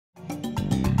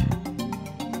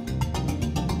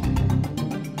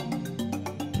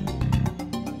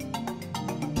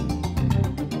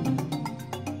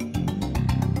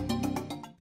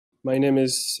My name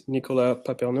is Nicolas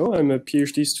Papernot. I'm a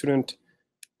PhD student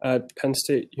at Penn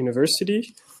State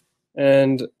University.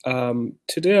 And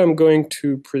today I'm going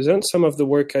to present some of the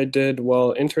work I did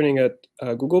while interning at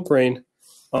Google Brain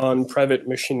on private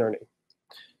machine learning.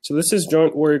 So this is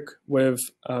joint work with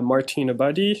Martin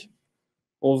Abadi,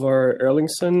 Olvar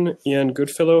Erlingsson, Ian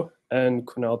Goodfellow, and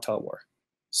Kunal Talwar.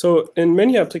 So in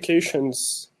many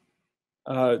applications,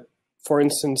 for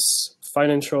instance,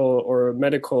 financial or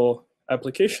medical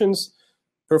applications,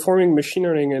 performing machine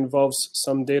learning involves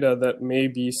some data that may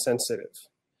be sensitive.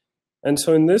 And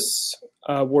so in this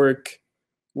work,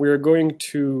 we're going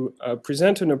to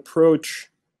present an approach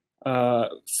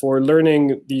for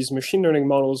learning these machine learning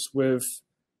models with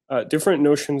different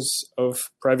notions of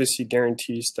privacy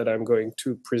guarantees that I'm going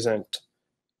to present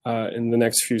in the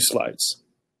next few slides.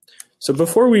 So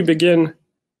before we begin,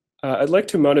 I'd like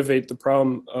to motivate the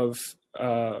problem of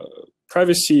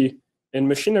privacy in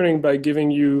machine learning by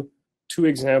giving you two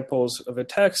examples of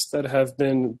attacks that have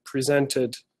been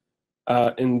presented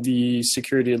in the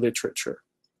security literature.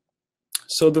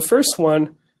 So the first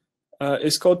one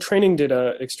is called training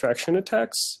data extraction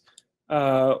attacks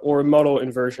or model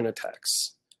inversion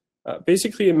attacks.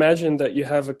 Basically, imagine that you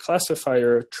have a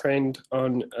classifier trained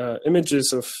on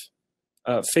images of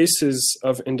faces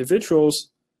of individuals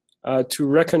to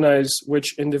recognize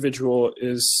which individual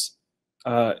is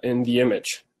in the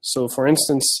image. So for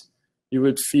instance, you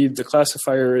would feed the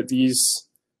classifier these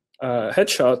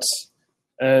headshots,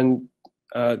 and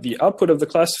the output of the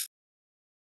classifier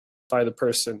by the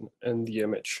person in the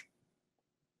image.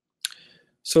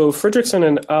 So Fredrickson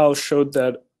and al. Showed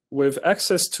that with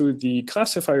access to the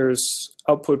classifier's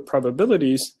output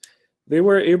probabilities, they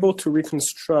were able to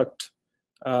reconstruct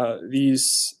these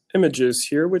images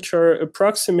here, which are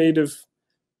approximations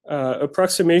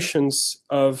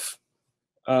of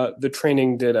the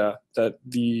training data that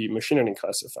the machine learning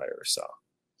classifier saw.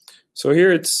 So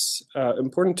here it's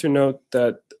important to note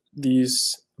that these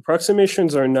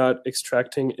approximations are not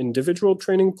extracting individual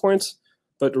training points,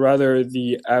 but rather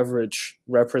the average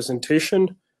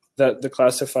representation that the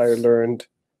classifier learned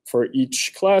for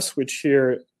each class, which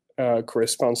here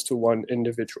corresponds to one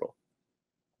individual.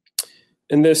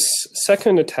 In this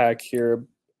second attack here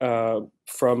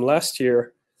from last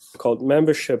year, called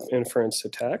membership inference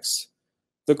attacks,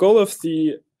 the goal of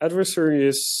the adversary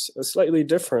is slightly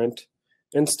different.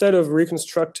 Instead of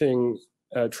reconstructing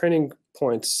training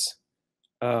points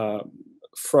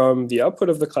from the output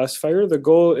of the classifier, the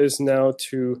goal is now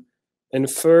to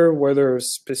infer whether a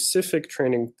specific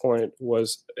training point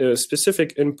was, a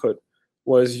specific input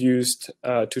was used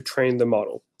to train the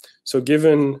model. So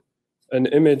given an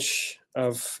image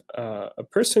of a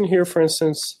person here, for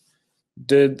instance,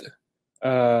 did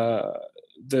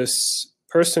this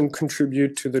person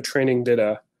contribute to the training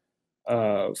data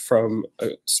from a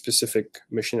specific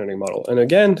machine learning model? And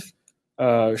again,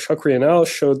 Chakri and al.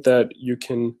 Showed that you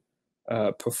can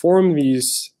perform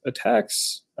these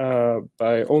attacks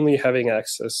by only having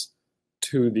access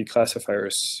to the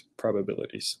classifier's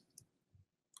probabilities.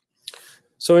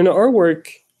 So in our work,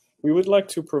 we would like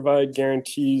to provide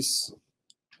guarantees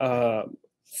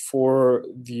for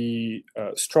the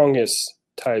strongest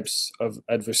types of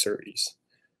adversaries.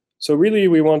 So really,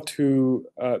 we want to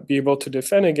be able to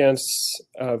defend against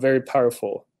very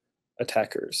powerful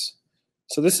attackers.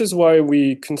 So this is why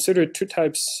we consider two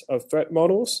types of threat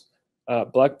models,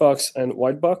 black box and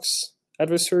white box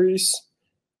adversaries,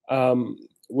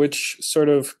 which sort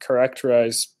of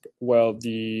characterize well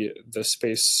the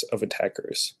space of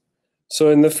attackers. So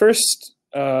in the first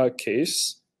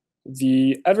case,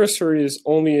 the adversary is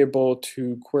only able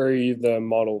to query the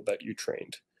model that you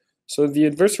trained. So the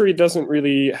adversary doesn't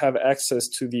really have access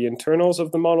to the internals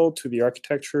of the model, to the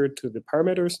architecture, to the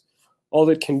parameters. All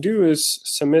it can do is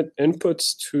submit inputs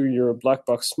to your black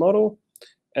box model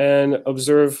and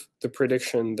observe the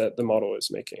prediction that the model is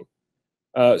making.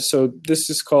 So this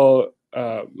is called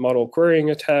model querying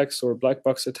attacks or black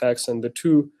box attacks, and the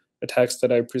two attacks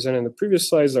that I presented in the previous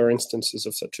slides are instances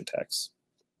of such attacks.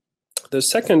 The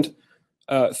second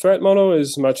threat model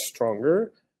is much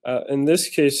stronger. In this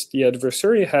case, the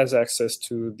adversary has access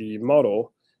to the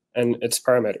model and its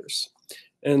parameters.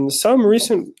 In some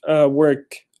recent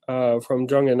work from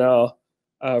Zhang and al.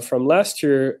 From last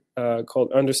year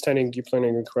called Understanding Deep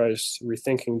Learning Requires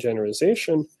Rethinking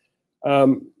Generalization,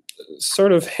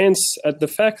 sort of hints at the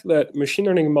fact that machine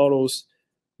learning models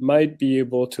might be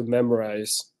able to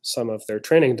memorize some of their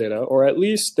training data, or at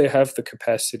least they have the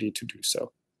capacity to do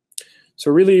so.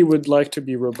 So really would like to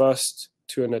be robust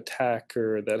to an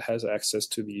attacker that has access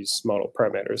to these model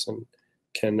parameters and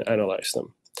can analyze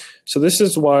them. So this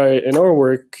is why in our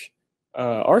work,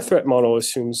 our threat model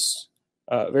assumes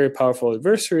very powerful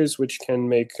adversaries which can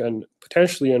make a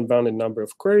potentially unbounded number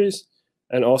of queries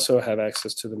and also have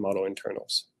access to the model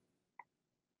internals.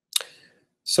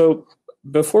 So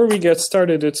before we get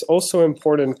started, it's also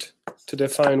important to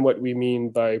define what we mean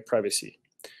by privacy,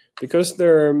 because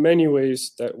there are many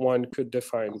ways that one could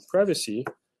define privacy.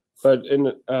 But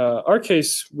in our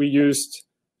case, we used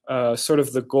sort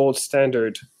of the gold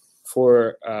standard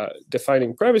for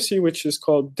defining privacy, which is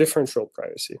called differential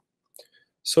privacy.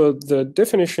 So the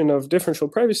definition of differential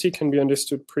privacy can be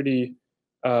understood pretty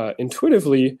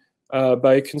intuitively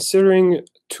by considering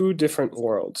two different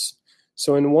worlds.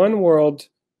 So in one world,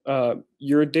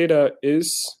 your data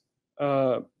is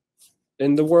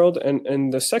in the world, and in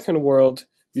the second world,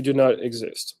 you do not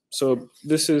exist. So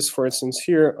this is, for instance,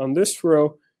 here on this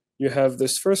row, you have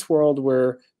this first world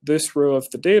where this row of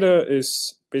the data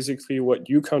is basically what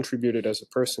you contributed as a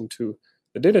person to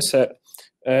the data set.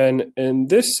 And in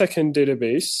this second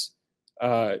database,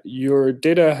 your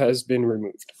data has been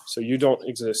removed. So you don't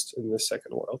exist in this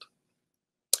second world.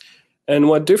 And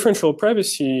what differential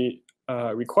privacy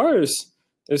requires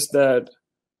is that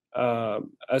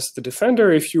as the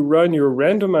defender, if you run your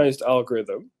randomized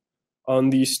algorithm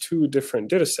on these two different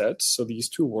data sets, so these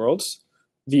two worlds,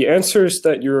 the answers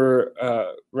that your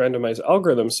randomized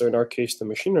algorithm, so in our case, the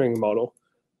machine learning model,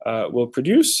 will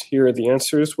produce here, the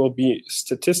answers will be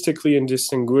statistically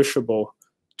indistinguishable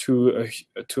to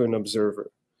an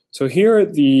observer. So here,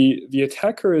 the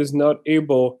attacker is not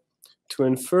able to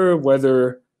infer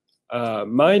whether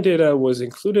my data was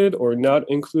included or not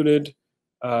included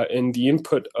in the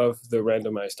input of the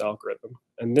randomized algorithm.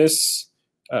 And this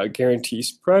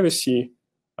guarantees privacy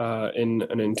in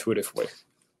an intuitive way.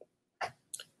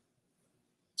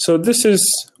 So this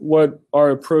is what our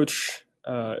approach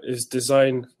is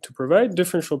designed to provide,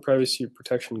 differential privacy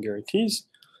protection guarantees.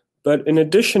 But in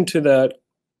addition to that,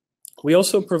 we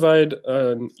also provide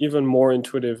an even more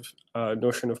intuitive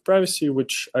notion of privacy,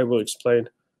 which I will explain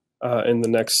in the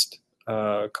next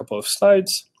couple of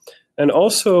slides. And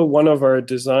also one of our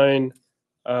design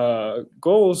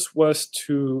goals was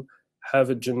to have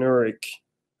a generic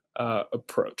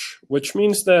approach, which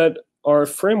means that our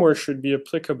framework should be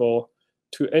applicable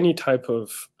to any type of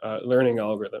learning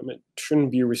algorithm. It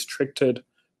shouldn't be restricted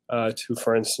to,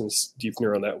 for instance, deep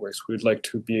neural networks. We'd like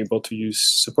to be able to use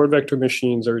support vector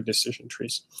machines or decision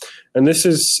trees. And this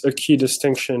is a key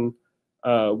distinction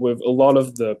with a lot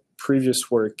of the previous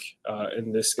work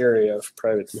in this area of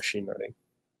private machine learning.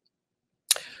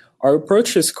 Our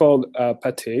approach is called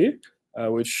PATE,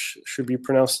 which should be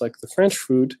pronounced like the French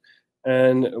food,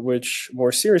 and which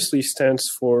more seriously stands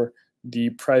for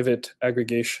the private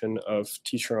aggregation of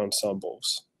teacher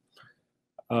ensembles.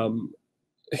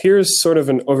 Here's sort of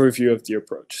an overview of the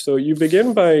approach. So you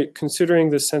begin by considering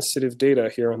the sensitive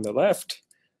data here on the left,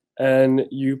 and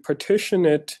you partition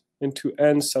it into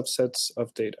n subsets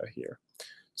of data here.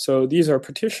 So these are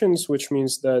partitions, which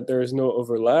means that there is no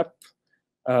overlap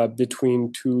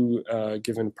between two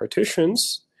given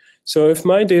partitions. So if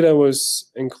my data was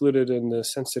included in the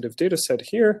sensitive data set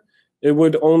here, it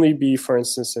would only be, for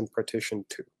instance, in partition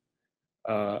 2.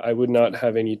 I would not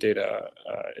have any data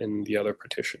in the other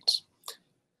partitions.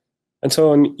 And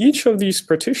so on each of these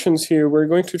partitions here, we're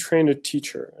going to train a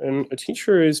teacher. And a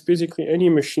teacher is basically any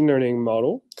machine learning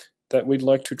model that we'd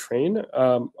like to train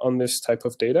on this type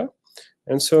of data.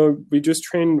 And so we just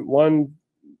train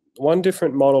one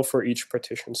different model for each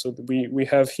partition. So we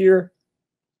have here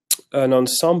an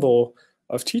ensemble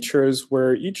of teachers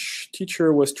where each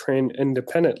teacher was trained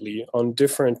independently on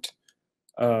different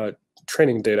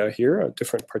training data here, a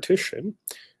different partition.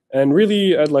 And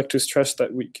really, I'd like to stress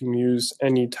that we can use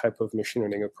any type of machine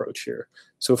learning approach here.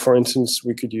 So for instance,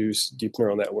 we could use deep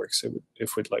neural networks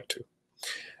if we'd like to.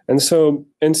 And so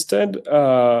instead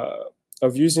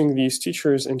of using these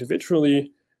teachers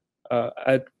individually,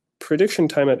 at prediction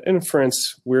time at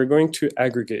inference, we're going to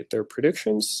aggregate their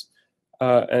predictions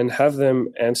and have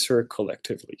them answer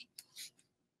collectively.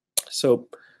 So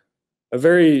a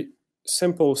very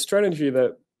simple strategy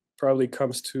that probably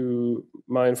comes to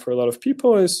mind for a lot of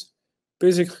people is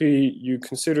basically you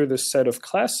consider this set of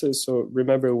classes. So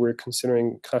remember, we're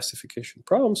considering classification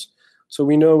problems. So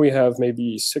we know we have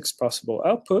maybe 6 possible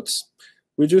outputs.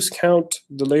 We just count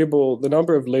the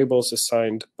number of labels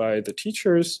assigned by the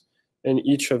teachers in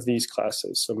each of these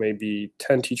classes. So maybe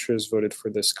 10 teachers voted for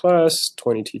this class,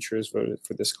 20 teachers voted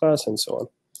for this class, and so on.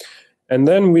 And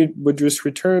then we would just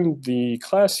return the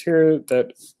class here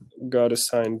that got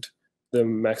assigned the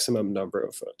maximum number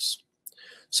of votes.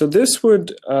 So this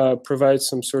would provide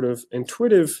some sort of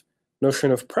intuitive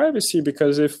notion of privacy,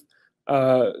 because if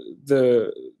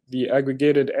the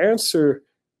aggregated answer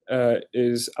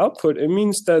is output, it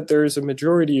means that there is a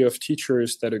majority of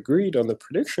teachers that agreed on the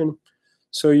prediction.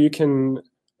 So you can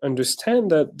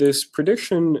understand that this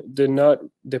prediction did not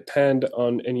depend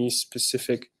on any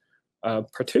specific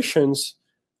partitions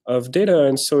of data,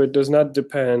 and so it does not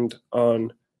depend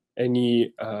on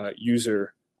any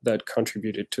user that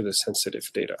contributed to the sensitive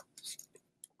data.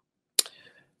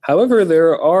 However,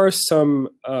 there are some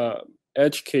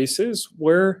edge cases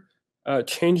where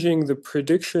changing the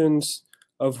predictions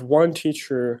of one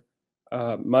teacher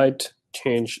might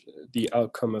change the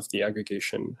outcome of the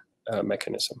aggregation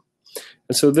mechanism.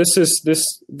 And so this is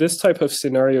this type of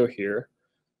scenario here,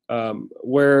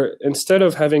 where instead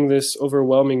of having this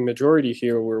overwhelming majority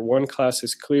here, where one class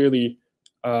is clearly,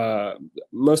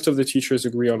 most of the teachers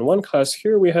agree on one class,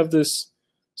 here we have this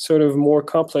sort of more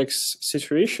complex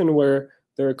situation where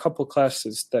there are a couple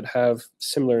classes that have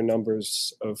similar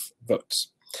numbers of votes.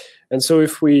 And so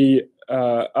if we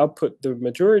output the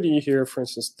majority here, for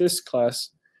instance, this class,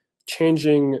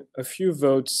 changing a few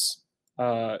votes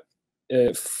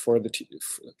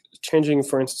changing,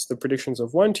 for instance, the predictions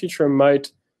of one teacher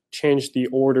might change the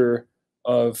order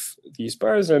of these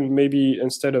bars, and maybe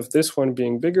instead of this one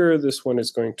being bigger, this one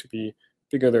is going to be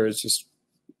bigger. There is just,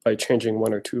 by changing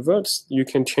one or two votes, you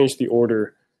can change the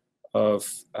order of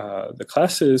the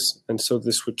classes, and so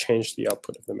this would change the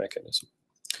output of the mechanism.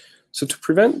 So to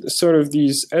prevent sort of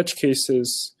these edge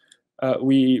cases,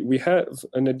 we have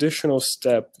an additional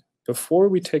step. Before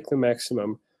we take the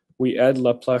maximum, we add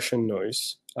Laplacian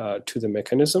noise to the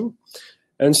mechanism.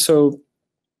 And so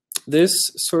this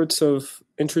sort of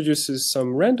introduces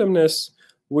some randomness,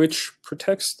 which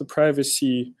protects the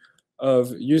privacy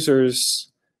of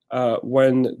users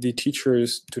when the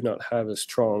teachers do not have a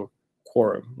strong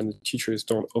quorum, when the teachers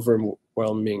don't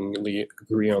overwhelmingly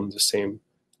agree on the same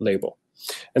label.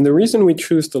 And the reason we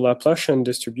choose the Laplacian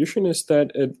distribution is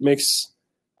that it makes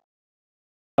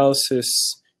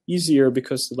analysis easier,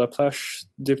 because the Laplace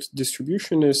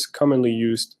distribution is commonly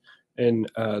used in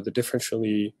the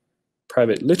differentially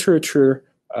private literature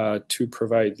to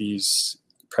provide these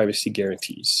privacy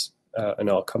guarantees. And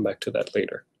I'll come back to that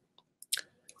later.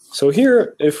 So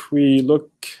here, if we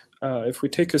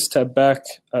take a step back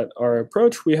at our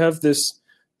approach, we have this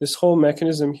whole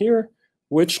mechanism here,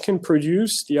 which can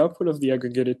produce the output of the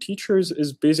aggregated teachers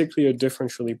is basically a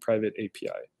differentially private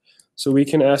API. So we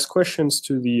can ask questions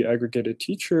to the aggregated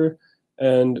teacher,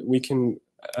 and we can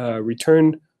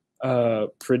return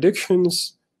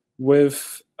predictions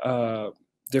with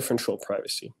differential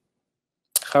privacy.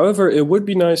 However, it would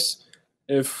be nice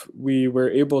if we were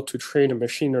able to train a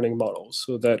machine learning model,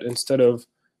 so that instead of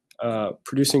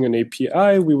producing an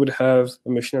API, we would have a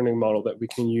machine learning model that we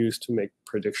can use to make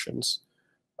predictions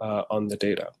on the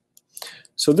data.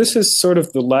 So this is sort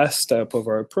of the last step of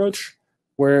our approach,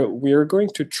 where we are going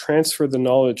to transfer the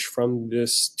knowledge from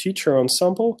this teacher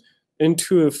ensemble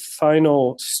into a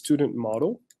final student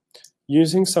model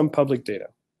using some public data.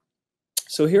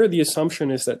 So here the assumption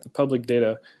is that the public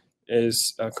data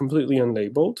is completely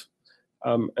unlabeled.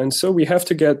 And so we have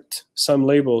to get some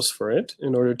labels for it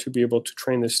in order to be able to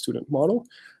train this student model.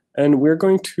 And we're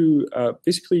going to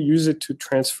basically use it to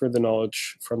transfer the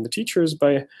knowledge from the teachers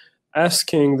by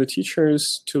asking the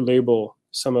teachers to label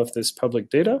some of this public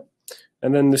data.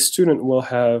 And then the student will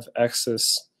have access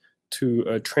to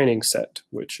a training set,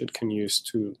 which it can use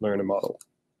to learn a model.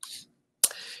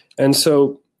 And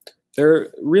so there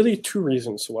are really two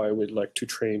reasons why we'd like to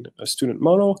train a student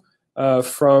model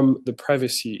from the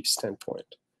privacy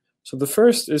standpoint. So the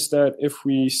first is that if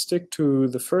we stick to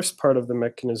the first part of the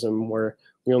mechanism, where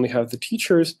we only have the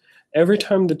teachers, every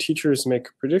time the teachers make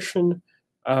a prediction,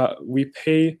 we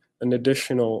pay an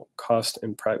additional cost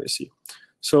in privacy.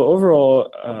 So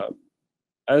overall,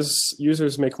 as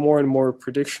users make more and more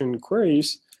prediction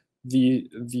queries,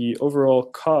 the overall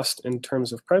cost in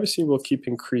terms of privacy will keep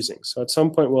increasing. So at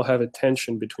some point, we'll have a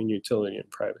tension between utility and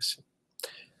privacy.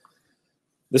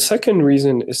 The second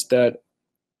reason is that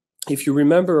if you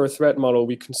remember our threat model,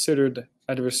 we considered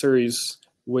adversaries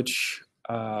which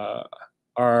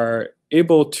are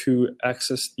able to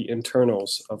access the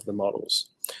internals of the models,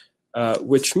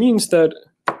 which means that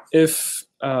if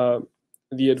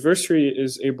the adversary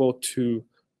is able to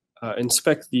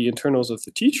inspect the internals of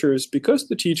the teachers, because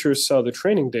the teachers saw the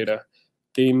training data,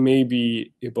 they may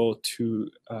be able to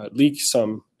leak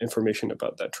some information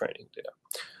about that training data.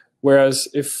 Whereas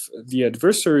if the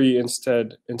adversary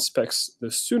instead inspects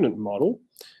the student model,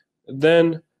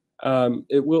 then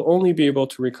it will only be able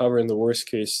to recover, in the worst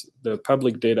case, the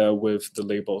public data with the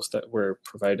labels that were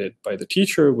provided by the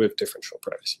teacher with differential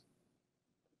privacy.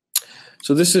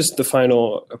 So this is the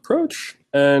final approach.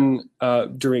 And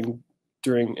during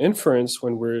inference,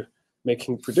 when we're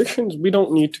making predictions, we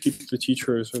don't need to keep the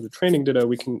teachers or the training data.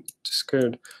 We can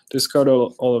discard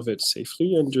all of it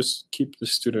safely and just keep the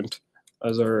student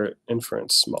as our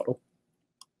inference model.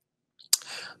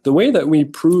 The way that we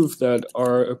prove that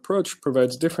our approach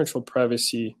provides differential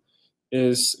privacy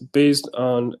is based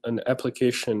on an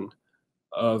application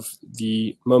of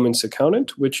the moments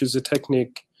accountant, which is a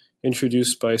technique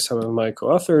introduced by some of my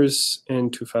co-authors in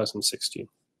 2016.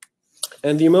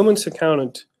 And the moments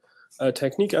accountant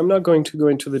technique, I'm not going to go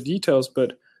into the details,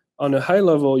 but on a high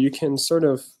level, you can sort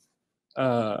of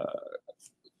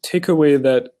take away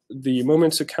that the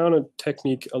moments accountant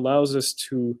technique allows us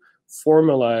to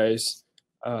formalize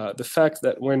the fact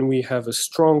that when we have a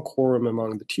strong quorum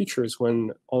among the teachers,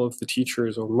 when all of the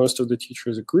teachers or most of the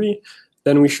teachers agree,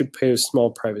 then we should pay a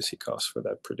small privacy cost for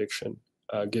that prediction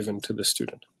given to the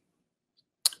student.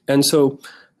 And so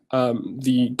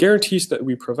the guarantees that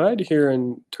we provide here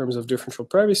in terms of differential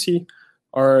privacy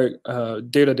are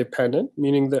data dependent,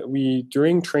 meaning that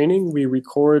during training, we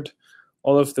record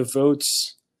all of the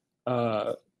votes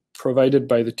provided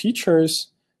by the teachers,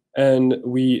 and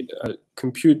we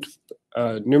compute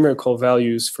numerical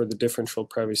values for the differential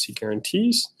privacy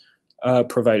guarantees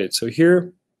provided. So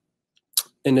here,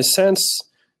 in a sense,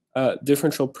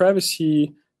 differential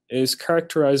privacy is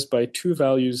characterized by two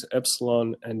values,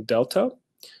 epsilon and delta,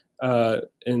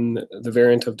 in the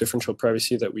variant of differential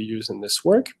privacy that we use in this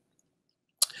work.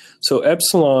 So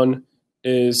epsilon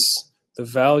is the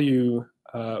value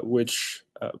which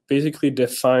basically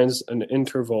defines an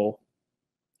interval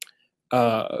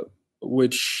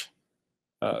which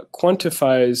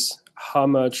quantifies how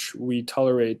much we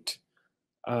tolerate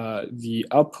the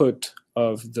output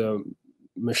of the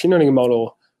machine learning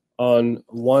model on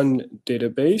one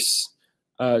database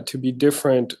to be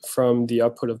different from the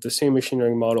output of the same machine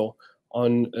learning model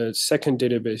on a second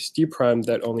database D prime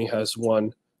that only has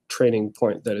one training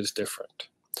point that is different.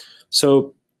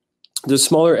 So the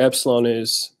smaller epsilon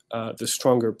is, the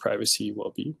stronger privacy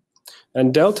will be.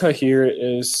 And delta here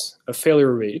is a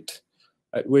failure rate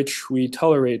at which we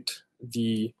tolerate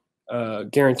the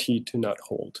guarantee to not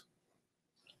hold.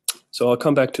 So I'll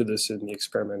come back to this in the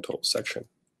experimental section.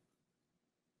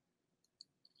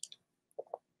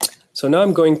 So now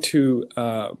I'm going to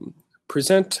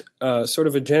present sort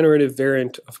of a generative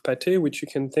variant of PATE, which you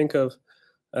can think of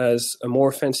as a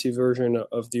more fancy version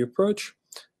of the approach.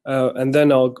 And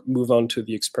then I'll move on to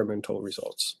the experimental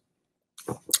results.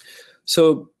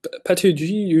 So PATE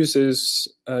uses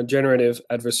generative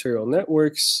adversarial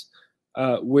networks,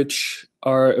 which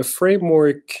are a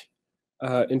framework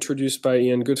introduced by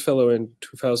Ian Goodfellow in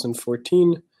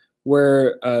 2014,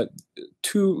 where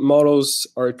two models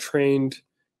are trained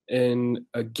in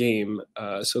a game.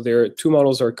 So two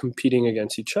models are competing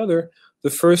against each other. The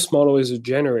first model is a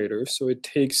generator, so it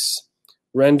takes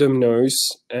random noise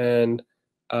and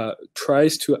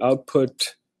tries to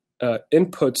output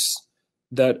inputs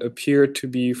that appear to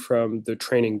be from the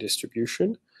training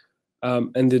distribution.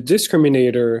 And the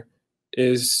discriminator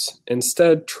is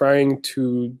instead trying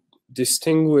to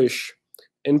distinguish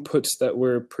inputs that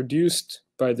were produced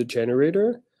by the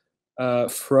generator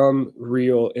from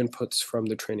real inputs from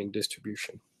the training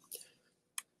distribution.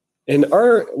 In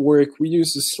our work, we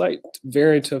use a slight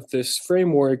variant of this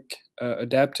framework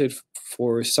adapted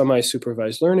for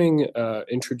semi-supervised learning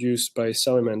introduced by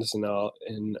Salimans and al.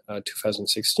 In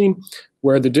 2016,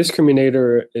 where the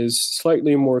discriminator is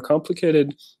slightly more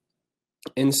complicated.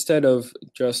 Instead of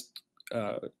just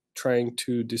trying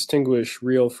to distinguish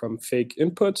real from fake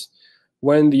inputs,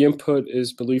 when the input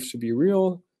is believed to be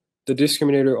real, the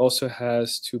discriminator also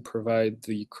has to provide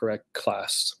the correct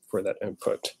class for that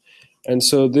input. And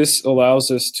so this allows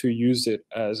us to use it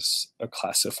as a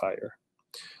classifier.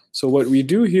 So what we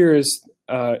do here is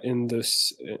in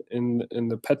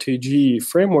the PATE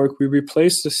framework, we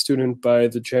replace the student by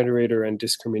the generator and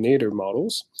discriminator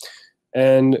models.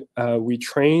 And we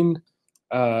train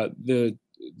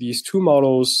these two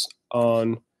models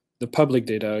on the public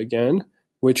data again,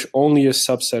 which only a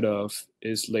subset of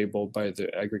is labeled by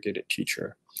the aggregated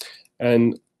teacher.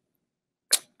 And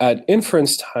at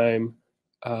inference time,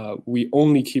 we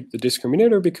only keep the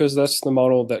discriminator because that's the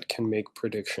model that can make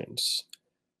predictions.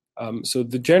 So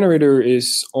the generator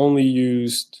is only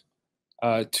used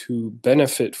to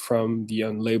benefit from the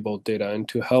unlabeled data and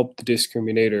to help the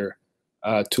discriminator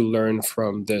to learn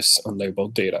from this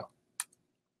unlabeled data.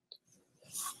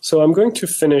 So I'm going to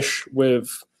finish with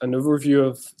an overview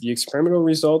of the experimental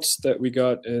results that we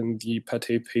got in the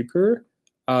PATE paper.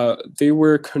 They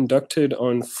were conducted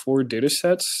on 4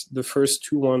 datasets. The first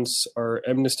 2 ones are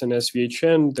MNIST and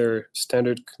SVHN. They're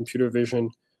standard computer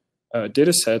vision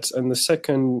data sets. And the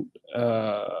second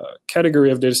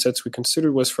category of data sets we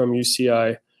considered was from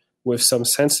UCI with some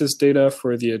census data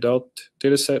for the adult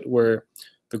data set, where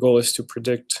the goal is to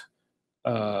predict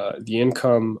the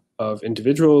income of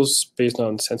individuals based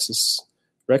on census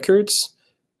records.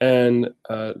 And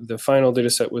the final data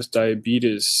set was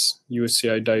diabetes,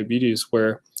 UCI diabetes,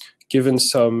 where given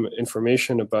some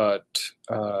information about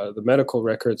the medical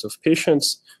records of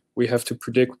patients, we have to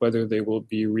predict whether they will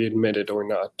be readmitted or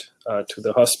not to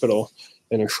the hospital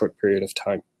in a short period of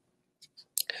time.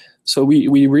 So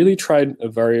we really tried a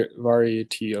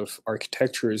variety of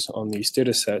architectures on these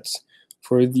data sets.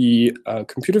 For the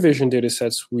computer vision data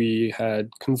sets, we had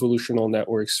convolutional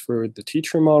networks for the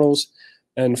teacher models,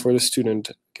 and for the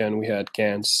student, again, we had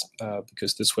GANs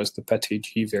because this was the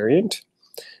PATE variant.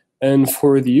 And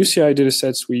for the UCI data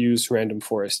sets, we used random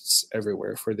forests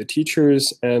everywhere for the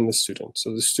teachers and the students.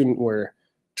 So the student were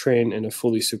trained in a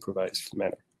fully supervised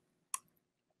manner.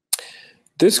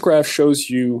 This graph shows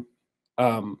you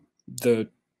the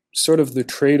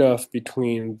trade-off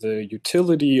between the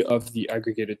utility of the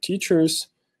aggregated teachers.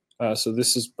 So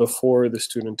this is before the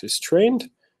student is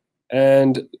trained,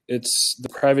 and it's the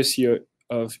privacy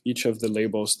of each of the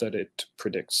labels that it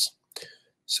predicts.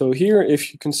 So here,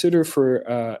 if you consider for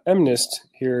MNIST,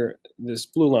 here, this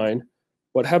blue line,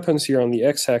 what happens here on the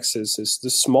x-axis is the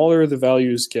smaller the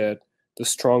values get, the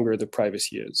stronger the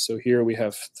privacy is. So here we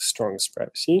have the strongest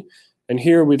privacy. And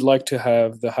here we'd like to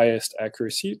have the highest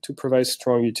accuracy to provide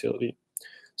strong utility.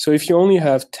 So if you only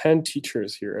have 10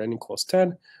 teachers here, n equals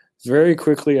 10, very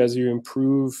quickly as you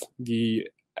improve the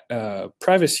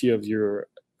privacy of your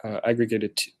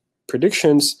aggregated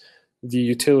predictions, the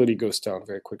utility goes down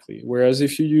very quickly. Whereas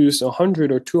if you use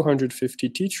 100 or 250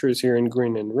 teachers here in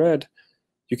green and red,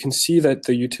 you can see that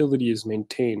the utility is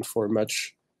maintained for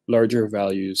much larger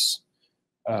values,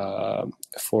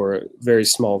 for very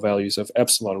small values of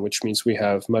epsilon, which means we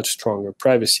have much stronger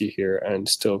privacy here and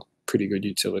still pretty good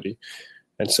utility.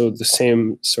 And so the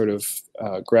same sort of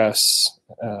graphs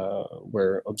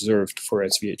were observed for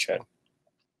SVHN.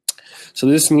 So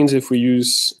this means if we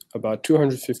use about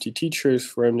 250 teachers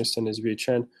for MNIST and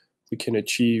SVHN, we can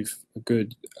achieve a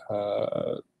good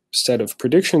set of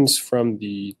predictions from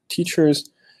the teachers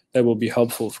that will be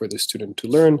helpful for the student to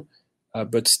learn,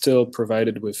 but still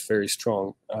provided with very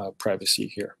strong privacy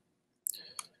here.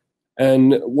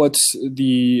 And what's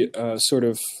the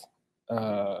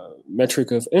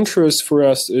metric of interest for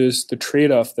us is the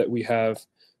trade-off that we have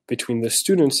between the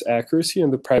student's accuracy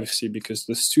and the privacy, because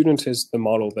the student is the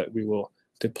model that we will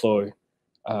deploy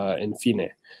in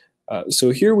FINE. So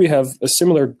here we have a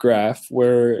similar graph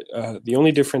where the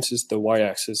only difference is the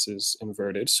y-axis is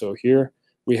inverted. So here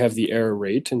we have the error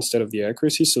rate instead of the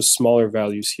accuracy, so smaller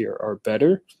values here are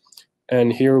better.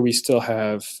 And here we still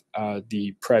have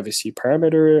the privacy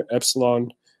parameter,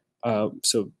 epsilon.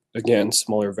 So again,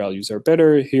 smaller values are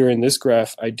better. Here in this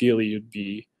graph, ideally you'd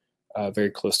be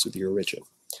very close to the origin.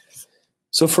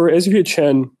 So for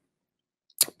SVHN,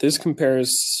 this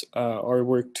compares our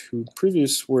work to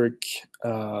previous work,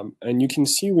 and you can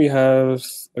see we have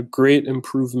a great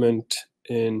improvement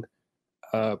in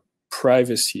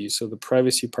privacy. So the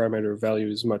privacy parameter value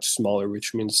is much smaller,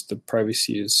 which means the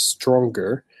privacy is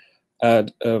stronger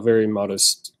at a very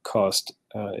modest cost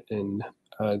in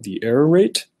the error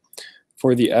rate.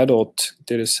 For the adult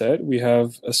data set, we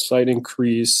have a slight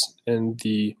increase in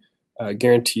the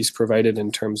guarantees provided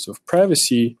in terms of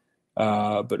privacy,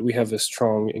 but we have a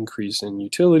strong increase in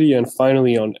utility. And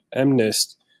finally, on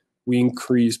MNIST, we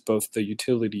increase both the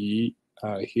utility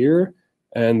here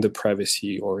and the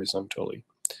privacy horizontally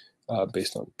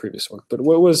based on previous work. But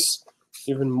what was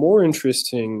even more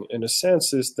interesting, in a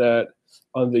sense, is that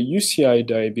on the UCI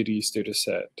diabetes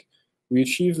dataset, we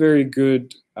achieve very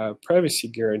good privacy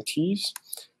guarantees,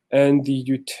 and the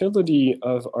utility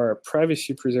of our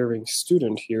privacy-preserving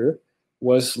student here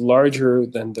was larger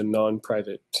than the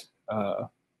non-private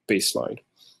baseline.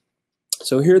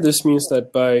 So here this means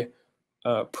that by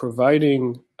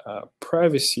providing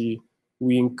privacy,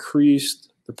 we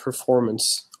increased the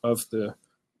performance of the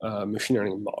machine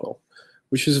learning model,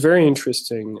 which is very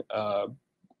interesting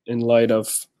in light of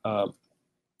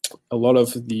a lot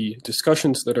of the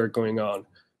discussions that are going on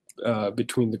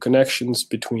between the connections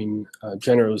between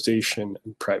generalization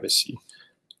and privacy.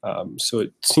 So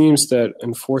it seems that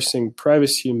enforcing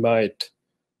privacy might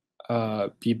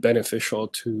be beneficial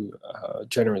to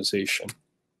generalization.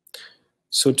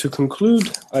 So to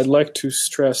conclude, I'd like to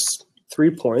stress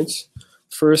 3 points.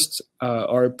 First,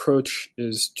 our approach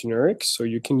is generic, so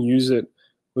you can use it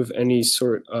with any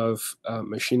sort of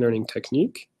machine learning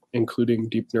technique, including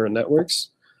deep neural networks.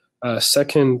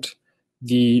 Second,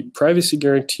 The privacy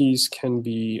guarantees can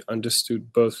be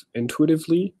understood both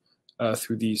intuitively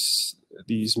through these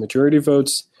majority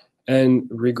votes and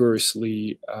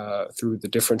rigorously through the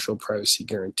differential privacy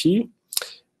guarantee.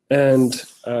 And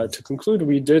to conclude,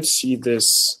 we did see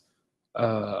these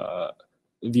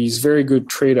very good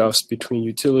trade-offs between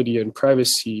utility and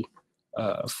privacy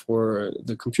for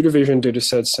the computer vision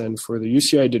datasets, and for the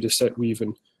UCI dataset, we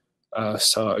even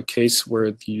saw a case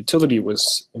where the utility was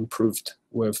improved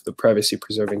with the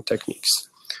privacy-preserving techniques.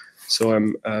 So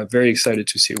I'm very excited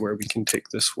to see where we can take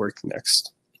this work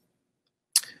next.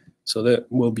 So that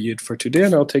will be it for today,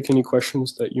 and I'll take any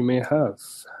questions that you may have.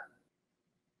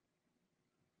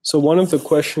 So one of the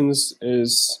questions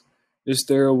is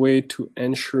there a way to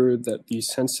ensure that the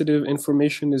sensitive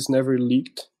information is never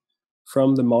leaked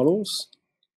from the models?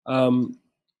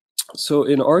 So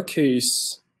in our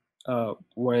case,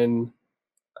 when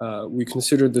we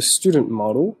consider the student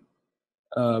model,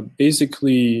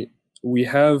 basically we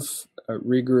have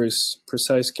rigorous,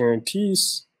 precise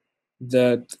guarantees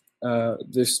that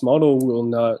this model will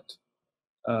not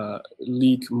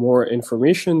leak more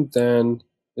information than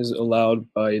is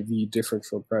allowed by the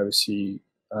differential privacy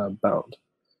bound.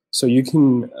 So you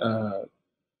can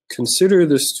consider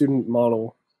the student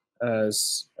model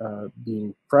as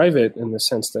being private in the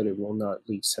sense that it will not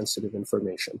leak sensitive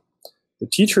information. The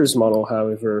teacher's model,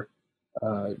 however,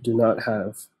 do not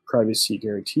have privacy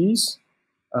guarantees,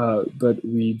 but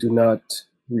we do not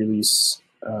release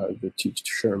the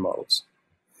teacher models.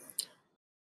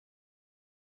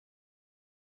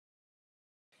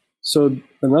 So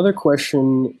another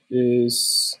question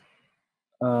is,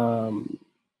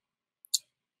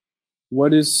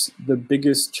 what is the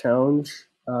biggest challenge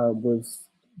with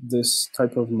this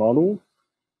type of model?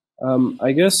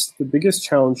 I guess the biggest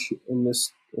challenge in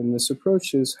this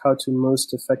approach is how to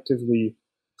most effectively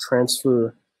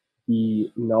transfer the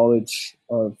knowledge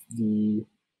of the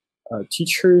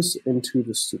teachers into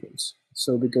the students.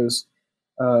 So because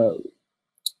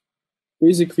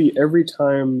basically every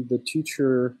time the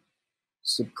teacher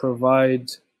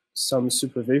provide some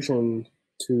supervision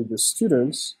to the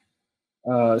students,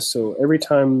 so every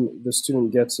time the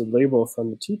student gets a label from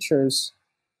the teachers,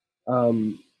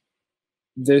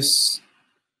 this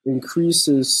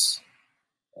increases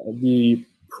the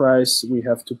price we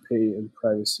have to pay in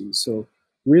privacy. So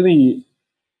really,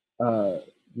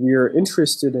 we are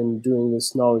interested in doing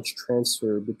this knowledge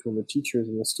transfer between the teachers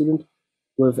and the student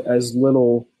with as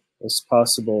little as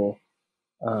possible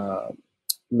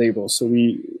labels. So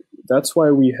that's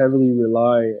why we heavily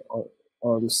rely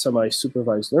on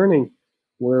semi-supervised learning,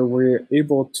 where we're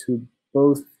able to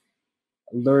both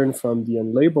learn from the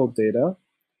unlabeled data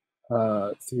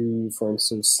through, for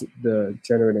instance, the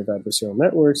generative adversarial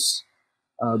networks,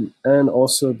 and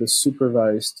also the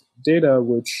supervised data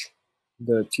which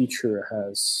the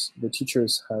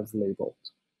teachers have labeled.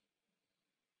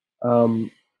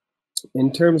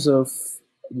 In terms of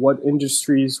what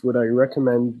industries would I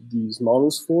recommend these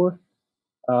models for?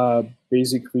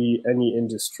 Basically any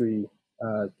industry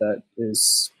that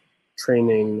is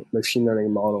training machine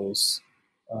learning models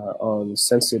on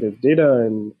sensitive data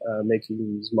and making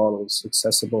these models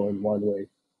accessible in one way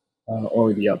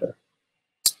or the other.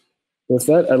 With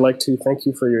that, I'd like to thank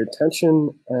you for your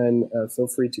attention, and feel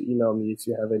free to email me if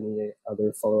you have any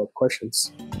other follow-up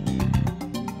questions.